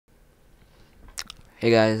Hey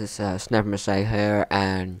guys, it's Snapper Messiah here,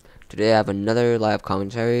 and today I have another live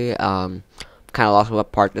commentary. Kind of lost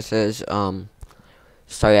what part this is. Sorry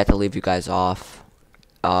I had to leave you guys off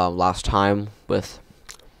last time with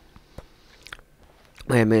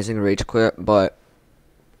my amazing rage quit, but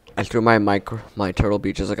I threw my Turtle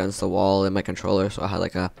Beaches against the wall in my controller, so I had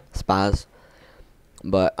like a spaz.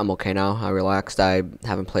 But I'm okay now. I relaxed. I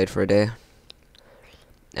haven't played for a day,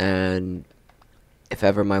 and if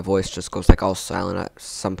ever my voice just goes like all silent at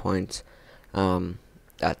some point,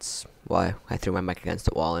 that's why I threw my mic against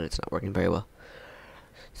the wall and it's not working very well.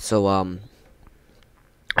 So I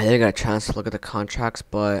didn't get a chance to look at the contracts,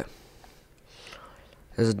 but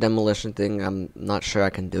there's a demolition thing. I'm not sure I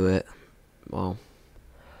can do it. Well,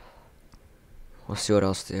 we'll see what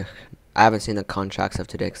else there. I haven't seen the contracts of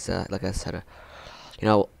today, cause, like I said,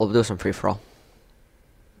 we'll do some free for all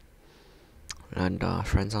and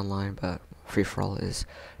friends online, but free for all is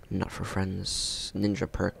not for friends. Ninja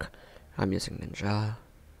perk. I'm using Ninja.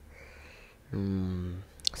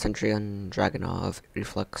 Sentry and Dragonov.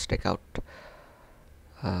 Reflex Stakeout.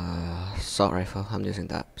 Assault Rifle. I'm using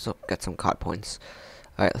that. So get some COD points.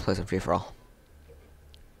 Alright, let's play some free for all.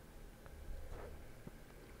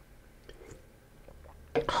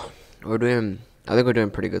 I think we're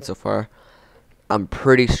doing pretty good so far. I'm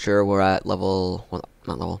pretty sure we're at level, well,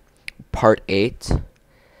 not level, part 8.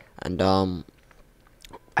 And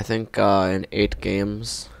I think in 8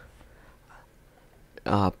 games,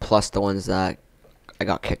 plus the ones that I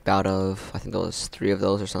got kicked out of, I think there was 3 of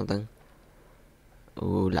those or something.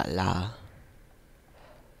 Ooh la la.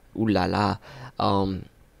 Ooh la la.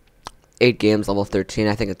 8 games, level 13,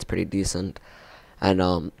 I think it's pretty decent. And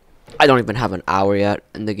I don't even have an hour yet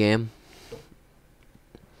in the game.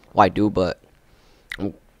 Well, I do, but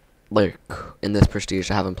like in this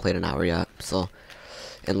prestige I haven't played an hour yet, so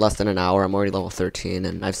in less than an hour I'm already level 13,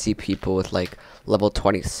 and I've seen people with like level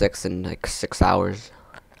 26 in like 6 hours.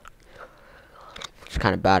 It's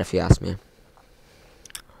kind of bad if you ask me.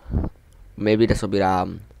 Maybe this will be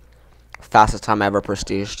the fastest time I ever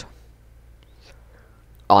prestiged.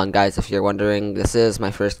 Oh, and guys, if you're wondering, this is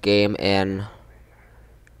my first game in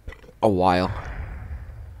a while.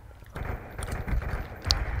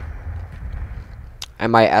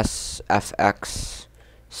 And my SFX,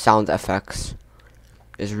 sound FX,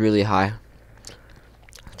 is really high.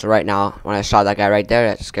 So right now, when I shot that guy right there,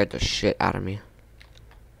 that scared the shit out of me.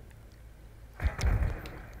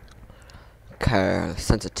 Okay,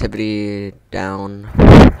 sensitivity down.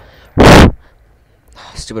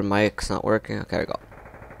 Stupid mic's not working. Okay, there we go.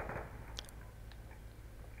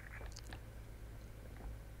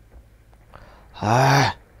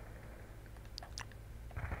 Ah.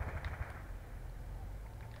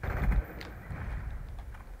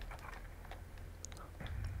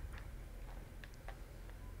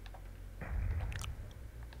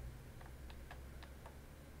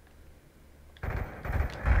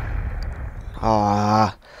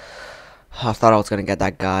 I thought I was gonna get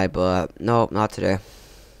that guy, but nope, not today.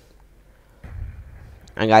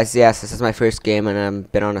 And guys, yes, this is my first game, and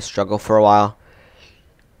I've been on a struggle for a while,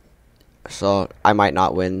 so I might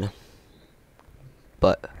not win.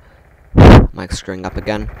 But Mike's screwing up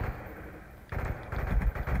again.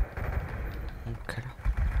 Okay.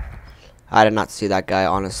 I did not see that guy,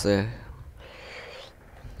 honestly.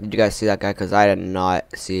 Did you guys see that guy? Because I did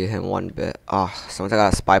not see him one bit. Oh, someone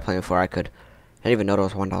got a spy plane before I could. I didn't even know there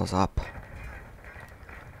was one that was up.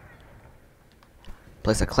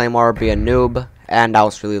 Place a claymore, be a noob, and that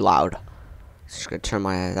was really loud. Just gonna turn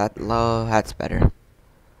my that low. That's better.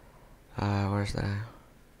 Where's the?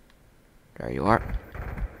 There you are.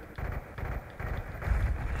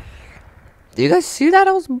 Do you guys see that?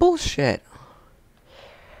 That was bullshit.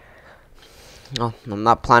 Oh, I'm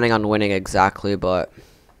not planning on winning exactly, but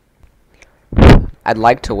I'd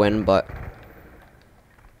like to win, but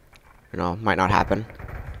might not happen.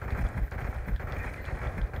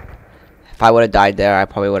 If I would have died there, I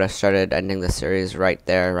probably would have started ending the series right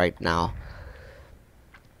there, right now.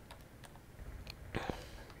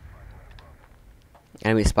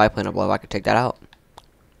 Enemy spy plane above, I could take that out.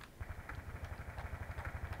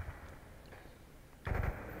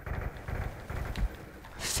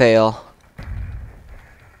 Fail.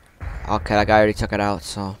 Okay, that guy already took it out,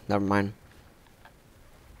 so never mind.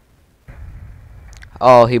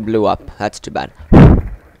 Oh, he blew up. That's too bad.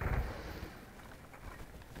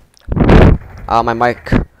 Oh, my mic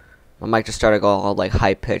just started going all like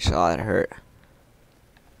high pitched. Oh, that hurt.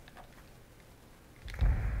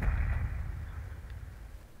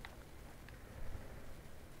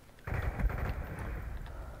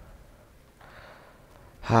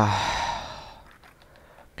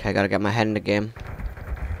 Okay, I gotta get my head in the game.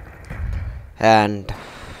 And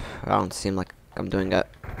I don't seem like I'm doing it.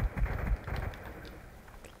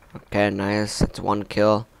 Okay, nice. That's one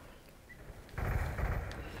kill.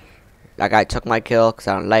 That guy took my kill because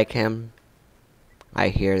I don't like him. I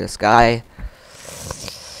hear this guy.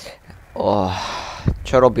 Oh,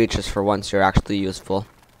 Turtle Beaches for once you're actually useful.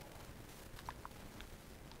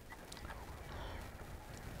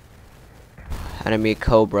 Enemy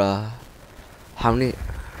Cobra. How many?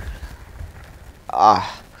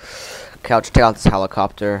 Okay, I'll just take out this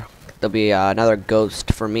helicopter. There'll be another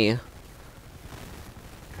ghost for me.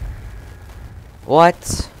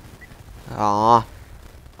 What? Aw.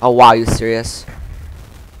 Oh wow, you serious?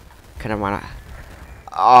 Okay, never mind.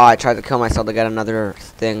 Oh, I tried to kill myself to get another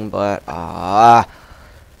thing, but oh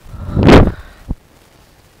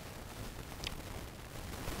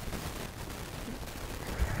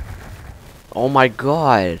my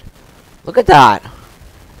god. Look at that.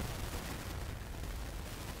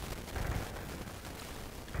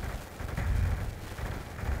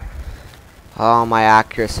 Oh, my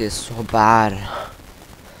accuracy is so bad.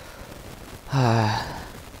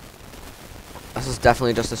 This is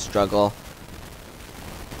definitely just a struggle.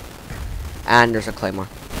 And there's a claymore.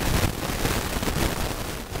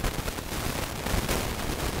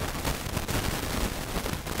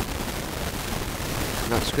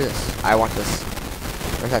 No, screw this. I want this.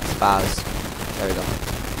 Where's that spaz? There we go.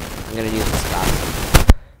 I'm gonna use the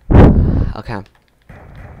spaz. Okay.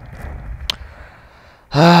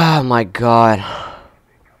 Oh my god.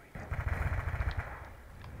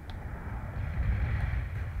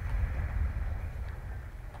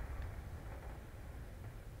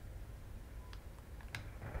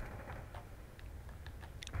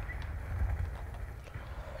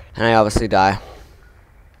 And I obviously die.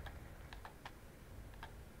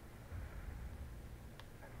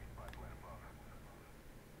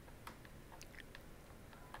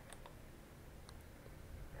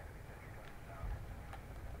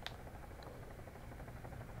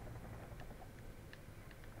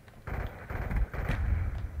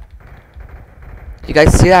 You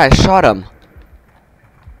guys see that? I shot him.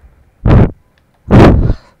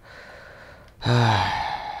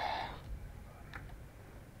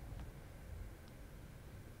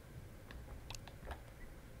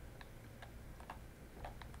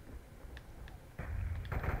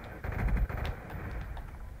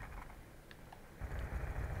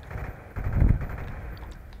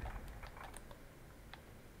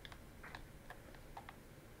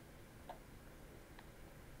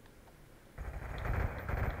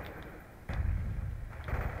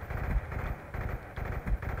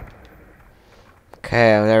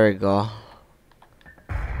 Okay, there we go.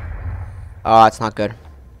 Oh, that's not good.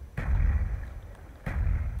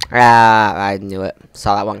 Ah, I knew it.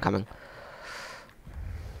 Saw that one coming.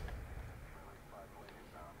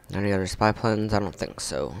 Any other spy planes? I don't think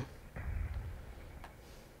so.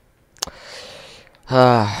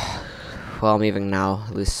 Well, I'm leaving now.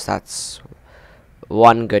 At least that's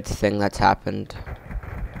one good thing that's happened.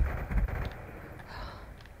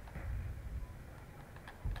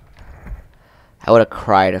 I would have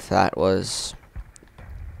cried if that was...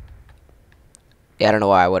 Yeah, I don't know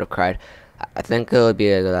why I would have cried. I think it would be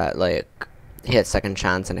that, like, he had second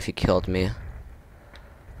chance and if he killed me.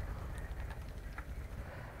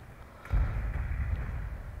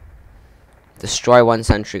 Destroy one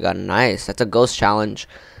sentry gun. Nice. That's a ghost challenge.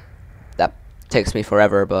 That takes me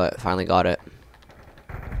forever, but finally got it.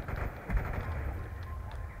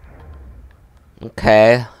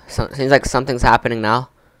 Okay. So, seems like something's happening now.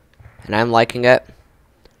 And I'm liking it.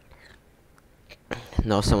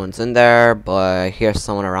 No, someone's in there, but I hear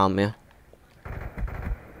someone around me.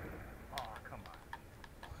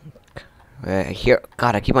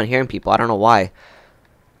 God, I keep on hearing people. I don't know why.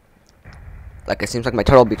 Like, it seems like my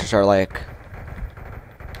turtle beaches are like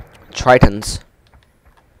Tritons.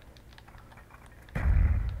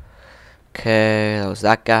 Okay, that was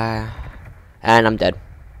that guy. And I'm dead.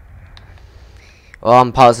 Well,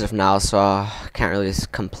 I'm positive now, so I can't really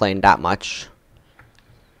complain that much.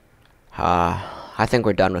 I think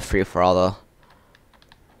we're done with free for all though.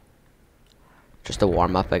 Just a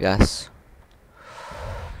warm up, I guess.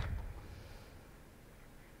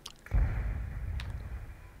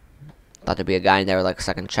 Thought there'd be a guy in there with like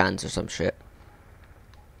second chance or some shit.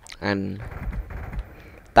 And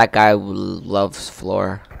that guy loves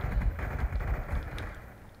floor.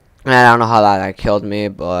 And I don't know how that guy killed me,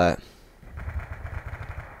 but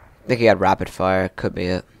I think he had rapid fire. Could be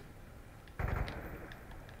it.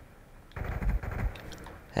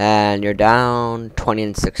 And you're down 20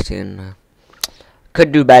 and 16.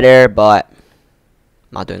 Could do better, but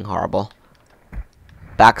not doing horrible.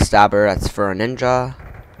 Backstabber, that's for a ninja.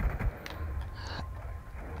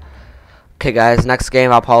 Okay, guys, next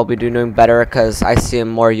game I'll probably be doing better because I seem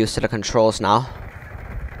more used to the controls now.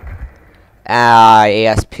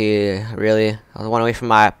 ASP, really? I was one away from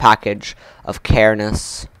my package of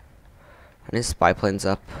careness. Any spy planes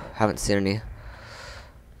up? Haven't seen any.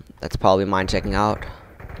 That's probably mine checking out.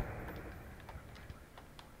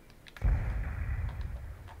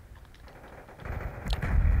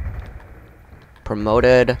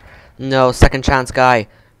 Promoted. No, second chance guy.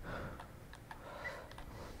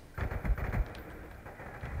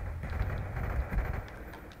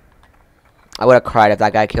 I would have cried if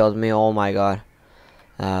that guy killed me. Oh my god.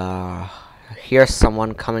 I hear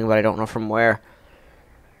someone coming, but I don't know from where.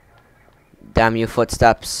 Damn you,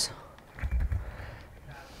 footsteps.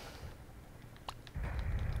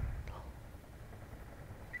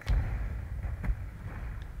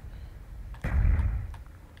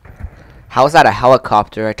 How is that a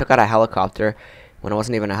helicopter? I took out a helicopter when it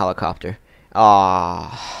wasn't even a helicopter.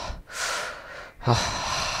 Ah,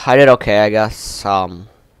 I did okay, I guess.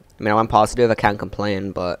 I mean, I went positive. I can't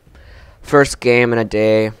complain, but first game in a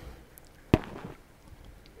day.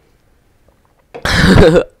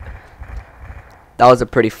 That was a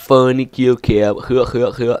pretty funny kill cam.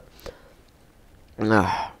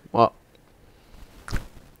 Well,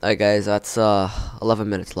 alright guys, that's 11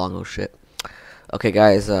 minutes long. Oh shit. Okay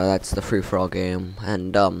guys, that's the free-for-all game,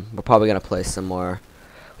 and we're probably gonna play some more.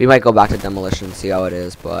 We might go back to demolition and see how it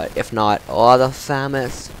is, but if not, oh the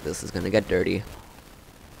famous, this is gonna get dirty.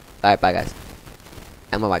 Alright, bye guys.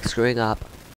 And my mic screwing up.